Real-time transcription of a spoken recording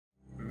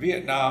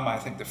Vietnam, I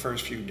think the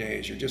first few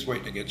days, you're just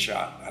waiting to get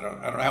shot. I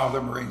don't know how the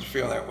Marines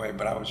feel that way,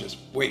 but I was just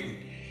waiting.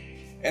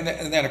 And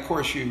then of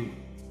course, you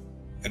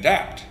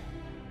adapt.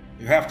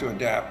 You have to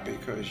adapt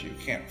because you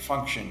can't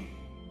function,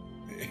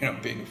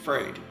 being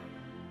afraid.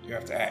 You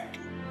have to act.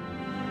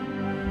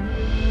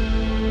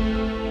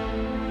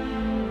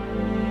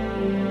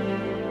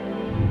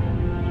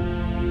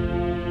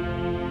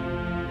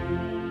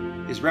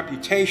 His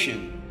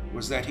reputation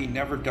was that he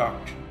never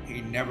ducked,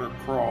 he never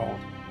crawled.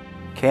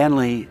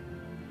 Canley,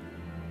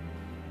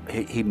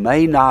 he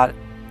may not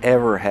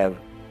ever have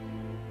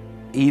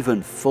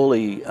even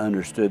fully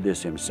understood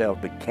this himself,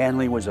 but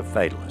Canley was a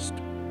fatalist.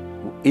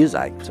 Is,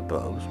 I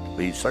suppose.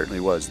 He certainly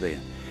was then.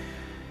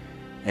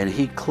 And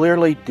he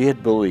clearly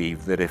did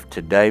believe that if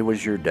today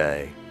was your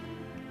day,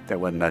 there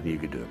wasn't nothing you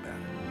could do about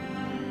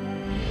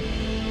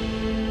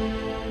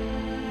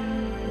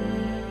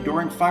it.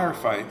 During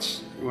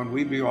firefights, when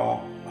we'd be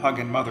all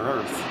hugging Mother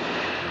Earth,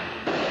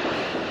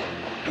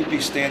 he'd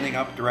be standing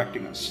up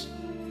directing us.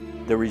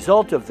 The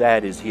result of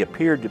that is he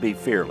appeared to be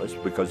fearless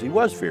because he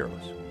was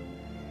fearless.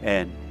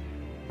 And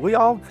we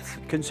all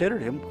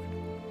considered him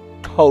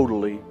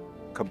totally,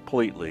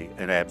 completely,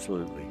 and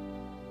absolutely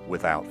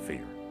without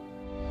fear.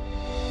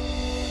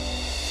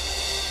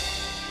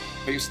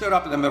 He stood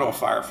up in the middle of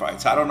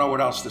firefights. I don't know what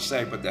else to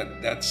say, but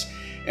that's,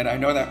 and I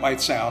know that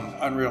might sound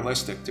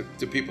unrealistic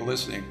to people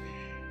listening,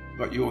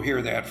 but you'll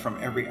hear that from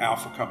every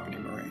Alpha Company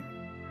Marine.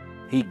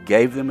 He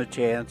gave them a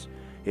chance.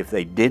 If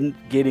they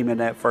didn't get him in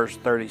that first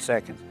 30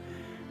 seconds,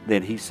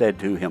 then he said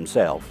to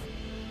himself,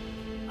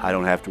 I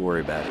don't have to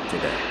worry about it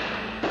today.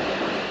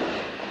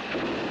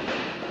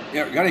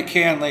 Gunny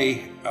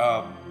Canley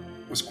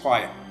was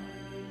quiet.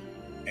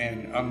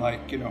 And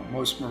unlike,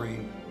 most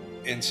Marine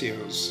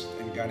NCOs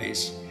and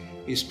gunnies,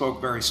 he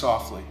spoke very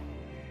softly.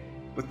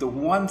 But the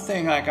one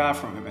thing I got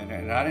from him,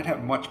 and I didn't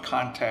have much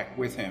contact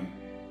with him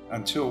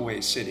until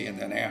Hue City and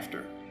then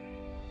after,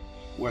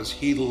 was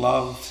he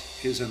loved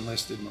his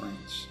enlisted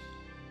Marines.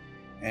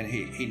 And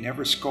he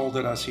never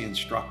scolded us, he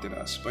instructed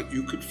us, but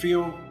you could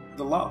feel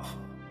the love.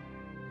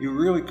 You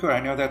really could. I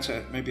know that's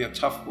maybe a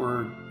tough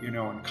word,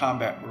 in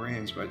combat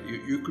Marines, but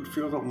you could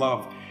feel the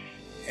love.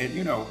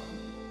 And,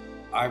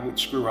 I would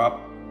screw up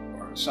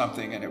or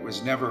something, and it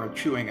was never a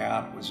chewing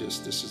out. It was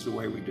just, this is the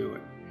way we do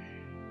it.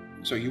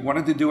 So you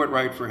wanted to do it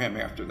right for him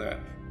after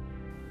that.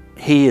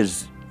 He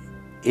is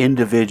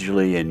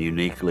individually and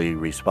uniquely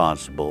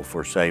responsible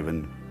for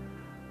saving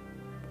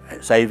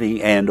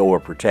and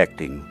or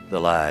protecting the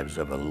lives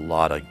of a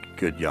lot of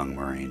good young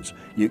Marines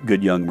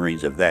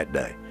of that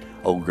day,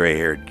 old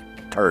gray-haired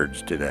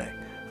turds today.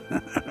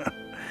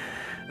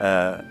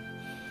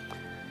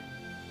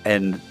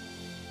 And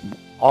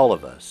all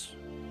of us,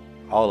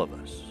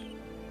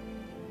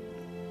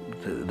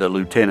 the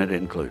lieutenant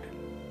included,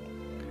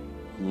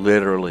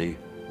 literally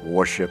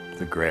worship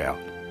the ground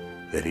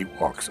that he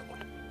walks on.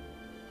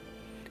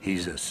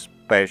 He's a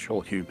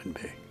special human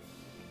being.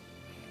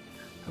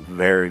 A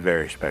very,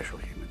 very special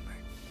human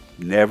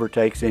being. Never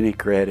takes any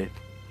credit,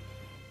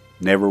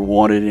 never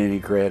wanted any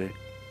credit,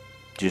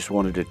 just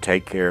wanted to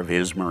take care of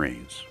his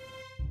Marines.